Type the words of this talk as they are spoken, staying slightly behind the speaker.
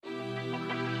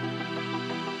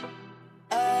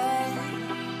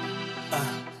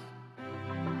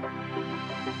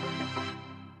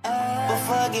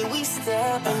forget we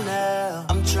stepping out.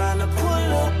 I'm tryna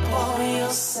pull up on your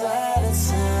side of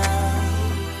town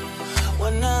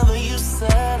whenever you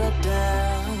settle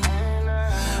down.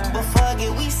 But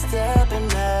forget we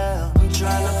stepping out. I'm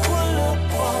tryna pull up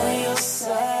on your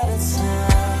side of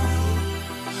town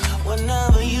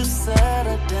whenever you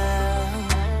settle down.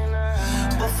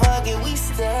 But forget we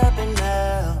stepping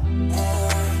out.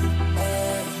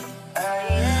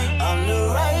 I'm the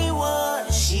right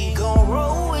one. She gon'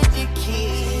 roll with the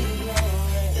kid.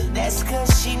 And that's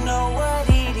cause she know what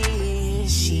it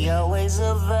is. She always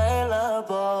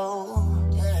available.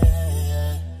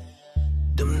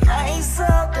 Them nights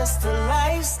out, that's the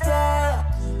lifestyle.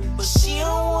 But she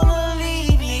don't wanna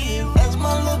leave you. As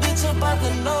my little bitch about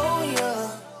to know ya.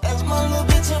 As my little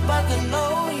bitch about to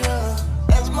know ya.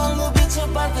 As my little bitch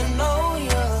about to know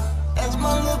ya. As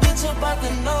my little bitch about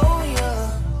to know ya.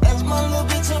 As my little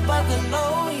bitch about to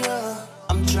know ya.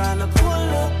 I'm tryna pull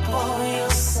up on your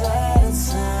side of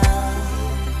town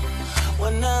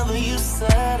whenever you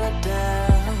settle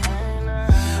down.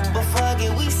 But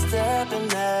forget we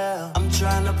stepping out. I'm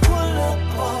tryna pull up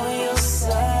on your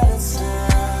side of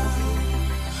town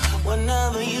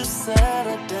whenever you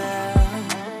settle down.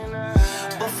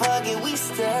 But forget we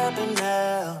stepping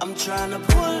out. I'm tryna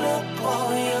pull up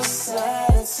on your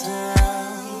side of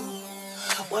town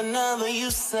whenever you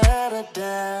settle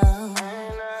down.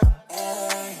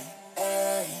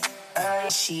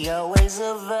 She always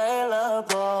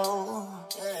available.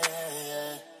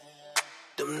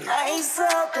 Them nights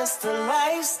out, that's the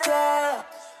lifestyle.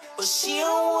 But she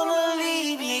don't wanna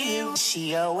leave you.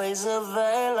 She always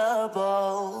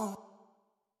available.